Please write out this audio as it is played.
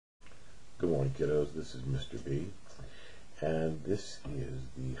Good morning, kiddos. This is Mr. B, and this is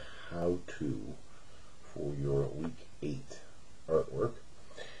the how-to for your week 8 artwork.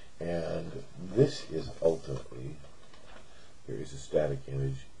 And this is ultimately, there is a static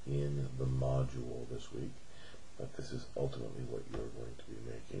image in the module this week, but this is ultimately what you're going to be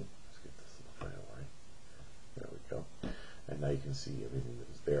making. Let's get this little file away. There we go. And now you can see everything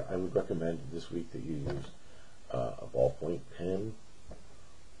that is there. I would recommend this week that you use a ballpoint pen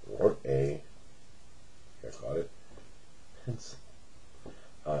or I got it, pencil.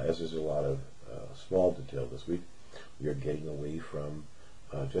 As there's a lot of small detail this week, we are getting away from,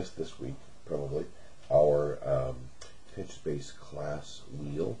 just this week probably, our pitch-based class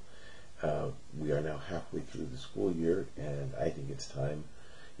wheel. We are now halfway through the school year, and I think it's time,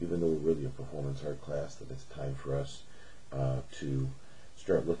 even though we're really a performance art class, that it's time for us to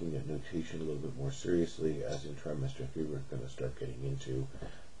start looking at notation a little bit more seriously. As in trimester 3, we're going to start getting into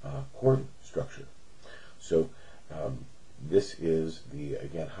chord structure. So this is the,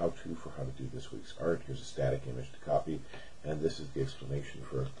 again, how-to for how to do this week's art. Here's a static image to copy, and this is the explanation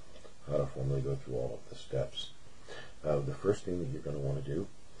for how to formally go through all of the steps. The first thing that you're going to want to do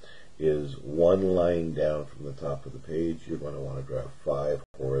is one line down from the top of the page. You're going to want to draw 5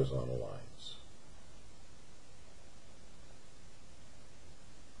 horizontal lines.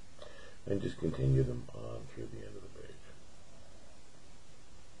 And just continue them on through the end of the page.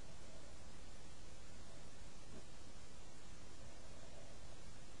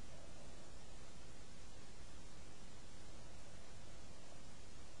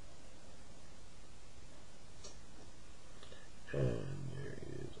 And there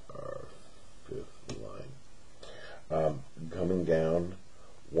is our 5th line. Coming down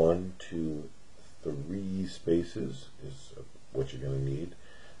 1, 2, 3 spaces is what you're going to need.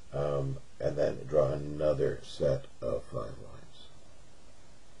 And then draw another set of 5 lines.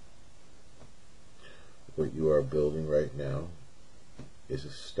 What you are building right now is a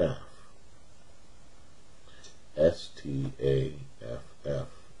staff. S-T-A-F-F,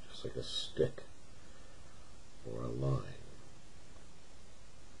 just like a stick or a line.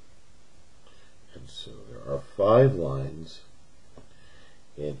 And so there are 5 lines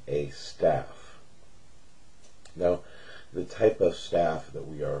in a staff. Now, the type of staff that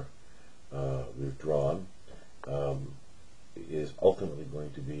we've drawn is ultimately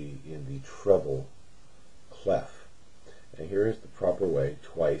going to be in the treble clef. And here is the proper way.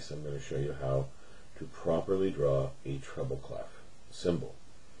 Twice I'm going to show you how to properly draw a treble clef symbol.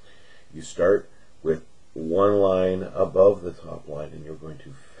 You start with one line above the top line, and you're going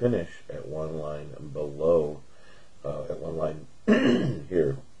to finish at one line below, at one line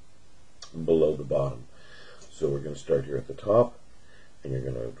here below the bottom. So we're going to start here at the top, and you're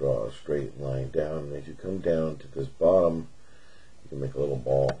going to draw a straight line down. And as you come down to this bottom, you can make a little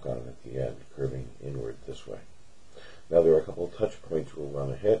ball kind of at the end, curving inward this way. Now there are a couple of touch points we'll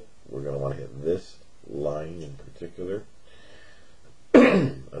want to hit. We're going to want to hit this line in particular.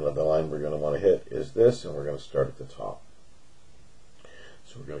 Another line we're going to want to hit is this, and we're going to start at the top.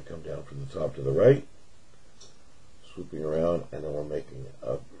 So we're going to come down from the top to the right, swooping around, and then we're making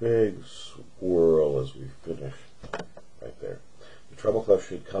a big swirl as we finish right there. The treble clef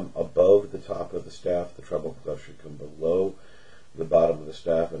should come above the top of the staff. The treble clef should come below the bottom of the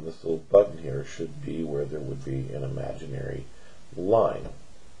staff, and this little button here should be where there would be an imaginary line.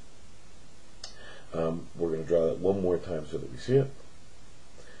 We're going to draw that one more time so that we see it.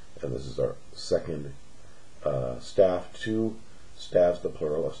 And this is our second staff. 2 staves, the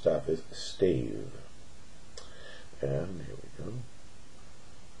plural of staff is stave. And here we go.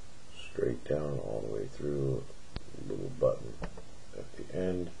 Straight down all the way through, little button at the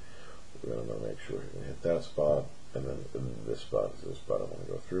end. We're going to make sure we're going to hit that spot, and then this spot is the spot I want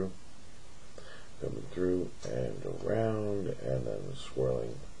to go through. Coming through and around, and then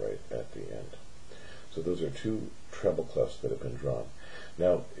swirling right at the end. So those are 2 treble clefs that have been drawn.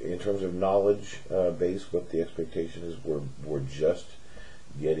 Now, in terms of knowledge base, what the expectation is, we're just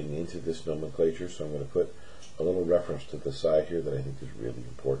getting into this nomenclature, so I'm going to put a little reference to the side here that I think is really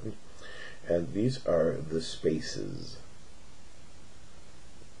important. And these are the spaces.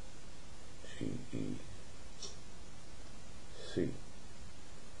 G, E, C,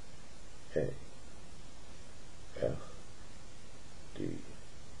 A, F, D,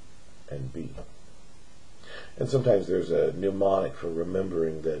 and B. And sometimes there's a mnemonic for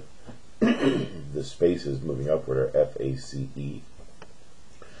remembering that the spaces moving upward are F-A-C-E.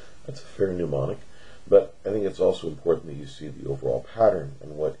 That's a fair mnemonic, but I think it's also important that you see the overall pattern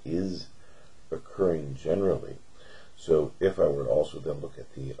and what is occurring generally. So if I were to also then look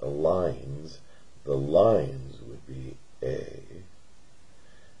at the lines would be A,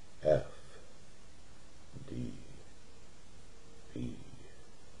 F,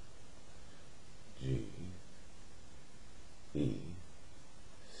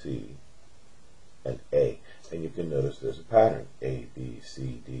 C, and A. And you can notice there's a pattern. A, B,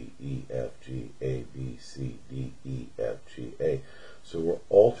 C, D, E, F, G, A, B, C, D, E, F, G, A. So we're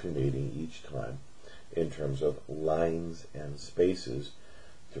alternating each time in terms of lines and spaces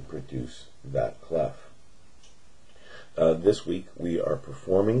to produce that clef. This week we are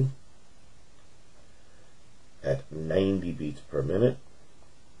performing at 90 beats per minute.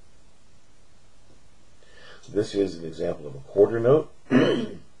 This is an example of a quarter note.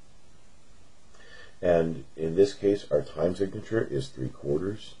 And in this case, our time signature is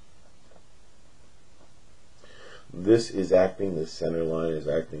 3/4. This center line is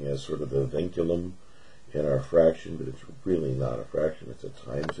acting as sort of the vinculum in our fraction, but it's really not a fraction, it's a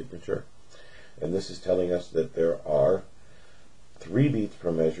time signature. And this is telling us that there are 3 beats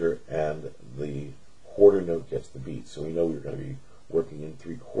per measure, and the quarter note gets the beat. So we know we're going to be working in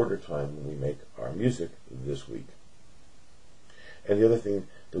 3/4 time when we make our music this week. And the other thing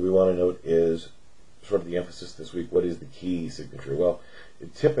that we want to note is sort of the emphasis this week. What is the key signature? Well,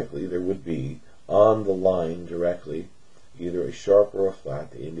 typically there would be on the line directly either a sharp or a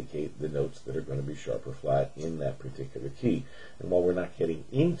flat to indicate the notes that are going to be sharp or flat in that particular key. And while we're not getting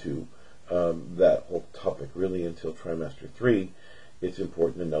into that whole topic really until trimester 3, it's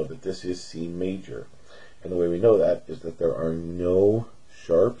important to know that this is C major. And the way we know that is that there are no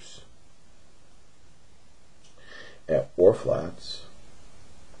sharps or flats,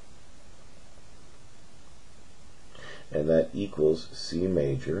 and that equals C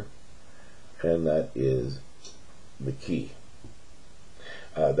major, and that is the key.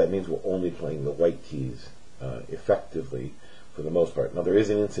 That means we're only playing the white keys effectively for the most part. Now there is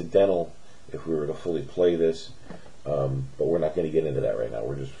an incidental if we were to fully play this, but we're not going to get into that right now.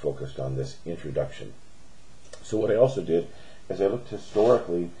 We're just focused on this introduction. So what I also did is I looked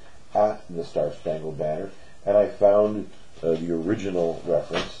historically at the Star Spangled Banner, and I found the original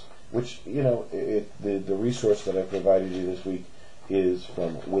reference, which, you know, the resource that I provided you this week is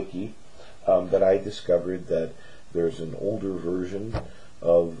from Wiki, but I discovered that there's an older version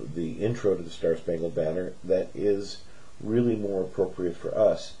of the intro to the Star Spangled Banner that is really more appropriate for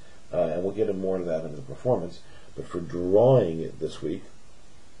us, and we'll get into more of that in the performance. But for drawing it this week,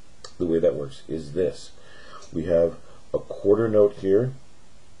 the way that works is this. We have a quarter note here,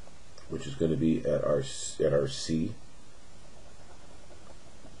 which is going to be at our C,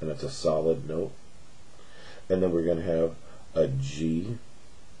 and that's a solid note. And then we're going to have a G.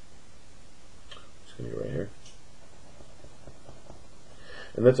 It's going to be right here.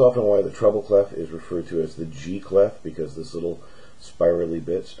 And that's often why the treble clef is referred to as the G clef, because this little spirally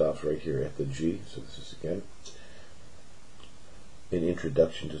bit stops right here at the G. So this is, again, an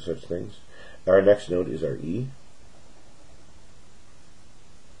introduction to such things. Our next note is our E.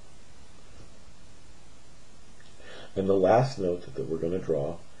 And the last note that we're going to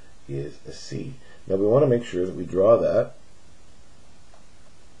draw is a C. Now we want to make sure that we draw that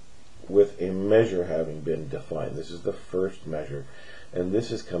with a measure having been defined. This is the first measure, and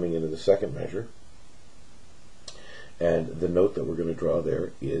this is coming into the second measure. And the note that we're going to draw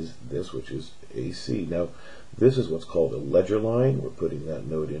there is this, which is a C. Now this is what's called a ledger line. We're putting that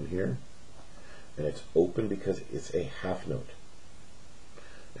note in here, and it's open because it's a half note.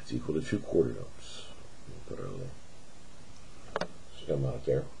 It's equal to 2 quarter notes. We'll put our little stem out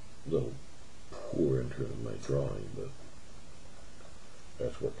there. A little poor in terms of my drawing, but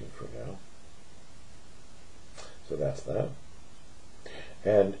that's working for now. So that's that.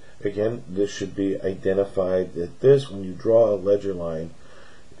 And again, this should be identified that this, when you draw a ledger line,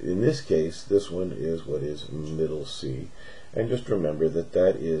 in this case, this one is what is middle C. And just remember that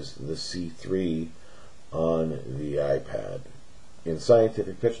that is the C3 on the iPad. In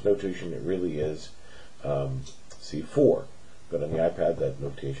scientific pitch notation, it really is C4. But on the iPad, that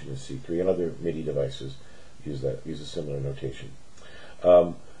notation is C3, and other MIDI devices use a similar notation.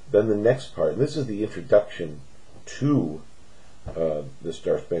 Then the next part, and this is the introduction to the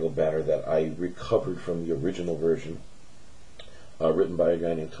Star Spangled Banner that I recovered from the original version, written by a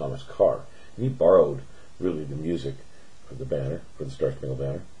guy named Thomas Carr. And he borrowed really the music for the banner, for the Star Spangled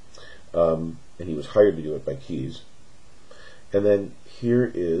Banner, and he was hired to do it by Keys. And then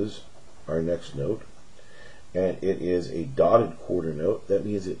here is our next note. And it is a dotted quarter note. That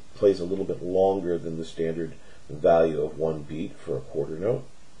means it plays a little bit longer than the standard value of 1 beat for a quarter note.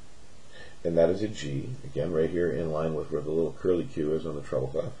 And that is a G, again right here in line with where the little curly Q is on the treble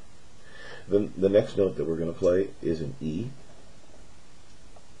clef. Then the next note that we're going to play is an E.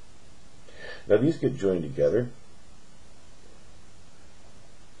 Now these get joined together,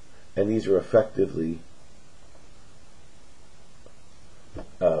 and these are effectively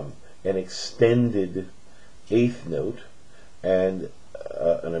an extended 8th note, and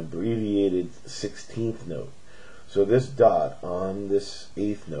an abbreviated 16th note. So this dot on this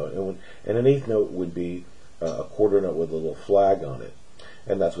 8th note, and an 8th note would be a quarter note with a little flag on it.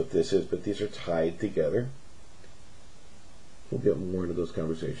 And that's what this is, but these are tied together. We'll get more into those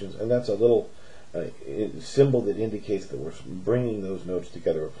conversations. And that's a little symbol that indicates that we're bringing those notes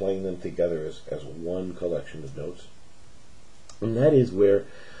together, we're playing them together as one collection of notes. And that is where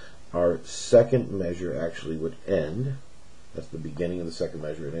our second measure actually would end. That's the beginning of the second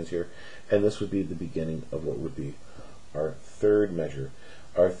measure, it ends here. And this would be the beginning of what would be our third measure.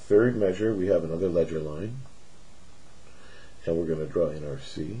 Our third measure, we have another ledger line. And we're going to draw in our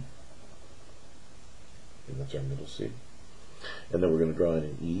C. And that's our middle C. And then we're going to draw in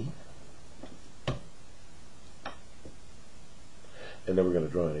an E. And then we're going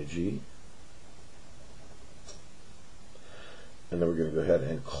to draw in a G. And then we're going to go ahead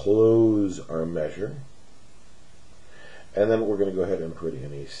and close our measure. And then we're going to go ahead and put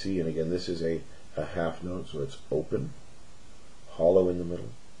in a C. And again, this is a half note, so it's open, hollow in the middle.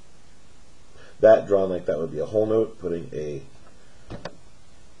 That drawn like that would be a whole note. Putting a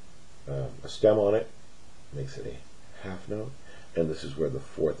stem on it makes it a half note. And this is where the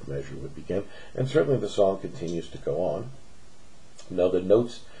fourth measure would begin. And certainly the song continues to go on. Now the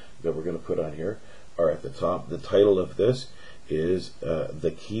notes that we're going to put on here are at the top. The title of this is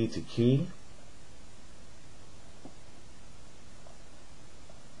The Key to Key.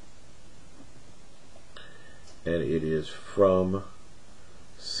 And it is from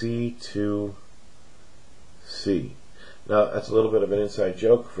C to C. Now that's a little bit of an inside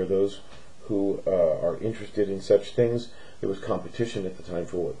joke for those who are interested in such things. There was competition at the time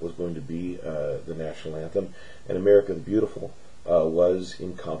for what was going to be the national anthem, and America the Beautiful was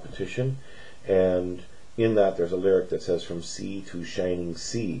in competition, and in that there's a lyric that says from sea to shining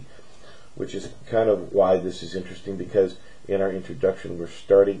sea, which is kind of why this is interesting, because in our introduction we're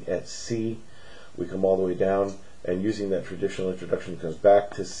starting at C, we come all the way down, and using that traditional introduction comes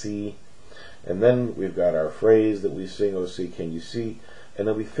back to C, and then we've got our phrase that we sing, "Oh see, can you see?" And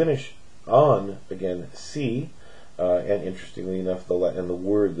then we finish on, again, C, and interestingly enough, the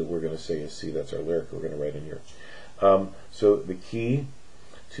word that we're going to say is C. That's our lyric we're going to write in here. So the key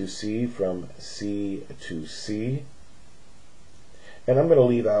to C, from C to C. And I'm going to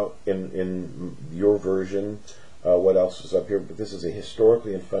leave out in your version what else is up here, but this is a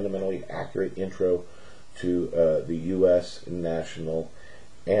historically and fundamentally accurate intro to the U.S. national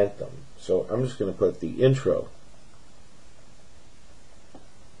anthem. So I'm just going to put the intro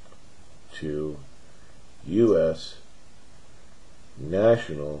to U.S.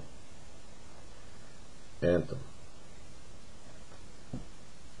 national anthem.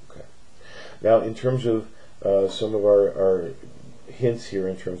 Okay. Now, in terms of some of our hints here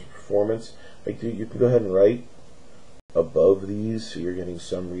in terms of performance, you can go ahead and write above these, so you're getting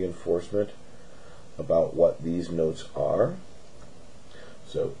some reinforcement about what these notes are.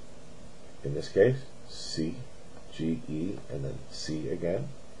 So, in this case, C, G, E, and then C again.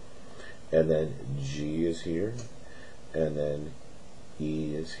 And then G is here, and then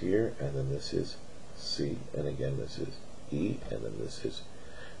E is here, and then this is C, and again this is E, and then this is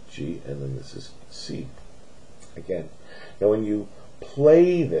G, and then this is C. Again, now when you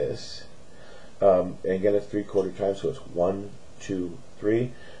play this, and again it's 3/4 time, so it's 1, 2,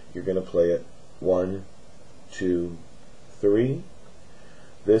 3. You're going to play it 1, 2, 3.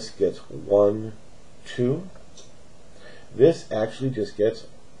 This gets 1, 2. This actually just gets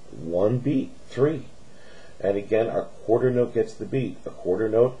one beat, 3. And again, our quarter note gets the beat. A quarter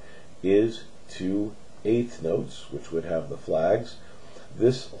note is 2 eighth notes, which would have the flags.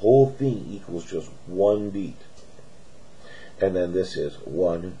 This whole thing equals just one beat. And then this is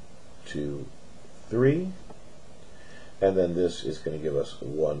 1, 2, 3. And then this is going to give us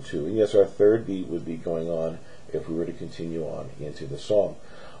 1, 2. And yes, our third beat would be going on if we were to continue on into the song.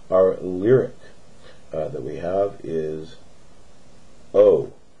 Our lyric that we have is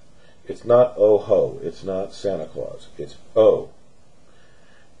O. It's not oh ho, it's not Santa Claus, it's O.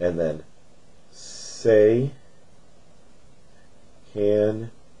 And then say,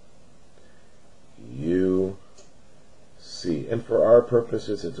 can you see? And for our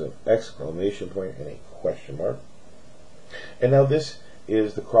purposes, it's an exclamation point and a question mark. And now this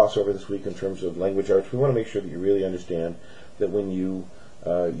is the crossover this week in terms of language arts. We want to make sure that you really understand that when you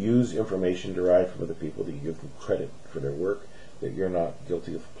use information derived from other people, that you give them credit for their work, that you're not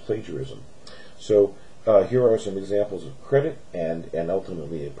guilty of plagiarism. So here are some examples of credit and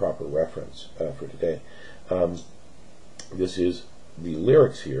ultimately a proper reference for today. This is the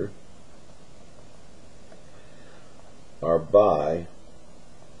lyrics here are by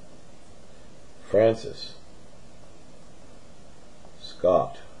Francis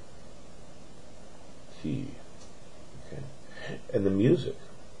Scott key. Okay. And the music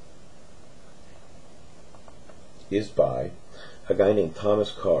is by a guy named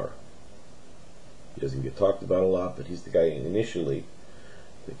Thomas Carr. He doesn't get talked about a lot, but he's the guy initially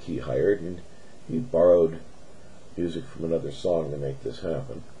that he hired, and he borrowed music from another song to make this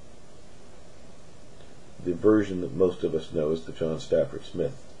happen. The version that most of us know is the John Stafford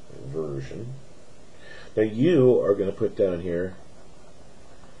Smith version. Now you are going to put down here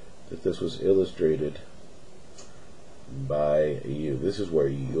that this was illustrated by you. This is where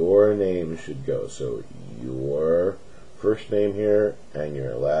your name should go. So your first name here and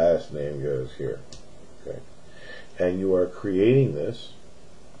your last name goes here. Okay. And you are creating this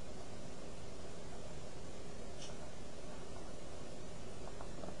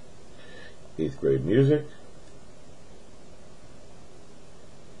eighth grade music.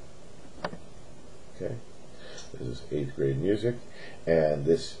 Okay. This is eighth grade music, and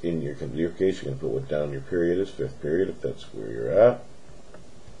this in your case you can put what down your period is, fifth period if that's where you're at.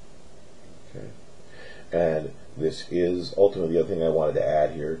 Okay. And this is ultimately the other thing I wanted to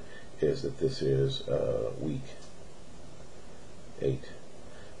add here is that this is week 8,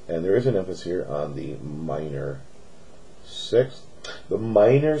 and there is an emphasis here on the minor sixth. The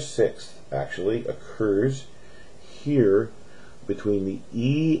minor sixth actually occurs here between the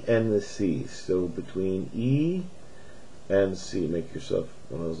E and the C. So between E and C, make yourself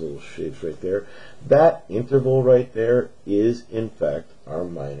one of those little shapes right there. That interval right there is in fact our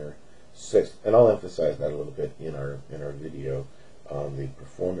minor sixth, and I'll emphasize that a little bit in our video on the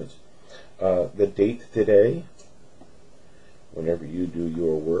performance. The date today, whenever you do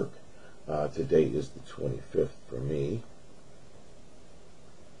your work, today is the 25th for me.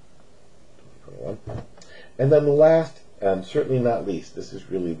 2021. And then the last, and certainly not least, this is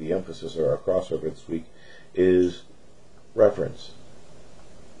really the emphasis of our crossover this week, is reference.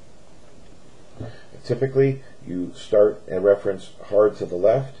 Typically, you start a reference hard to the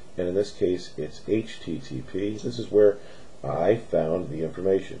left, and in this case, it's HTTP. This is where I found the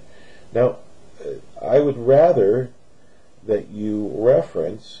information. Now, I would rather that you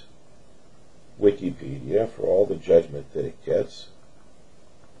reference Wikipedia for all the judgment that it gets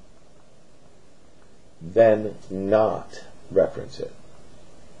than not reference it.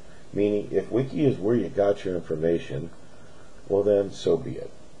 Meaning, if Wiki is where you got your information, well then, so be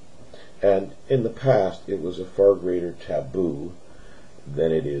it. And in the past, it was a far greater taboo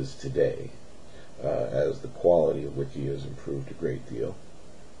than it is today, as the quality of Wiki has improved a great deal.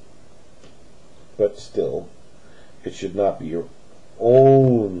 But still, it should not be your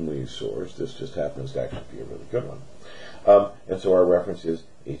only source. This just happens to actually be a really good one. And so our reference is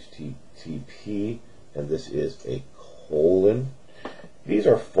HTTP, and this is a colon. These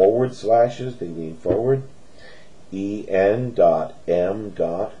are forward slashes, they mean forward.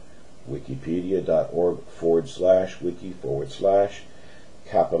 en.m.wikipedia.org/wiki/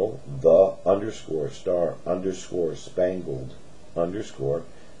 capital the *star *spangled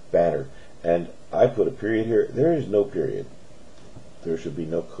 *banner. And I put a period here. There is no period. There should be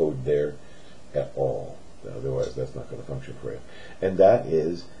no code there at all. Otherwise, that's not going to function for you. And that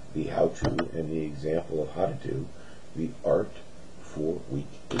is the how-to and the example of how to do the art for week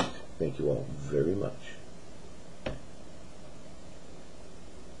 8. Thank you all very much.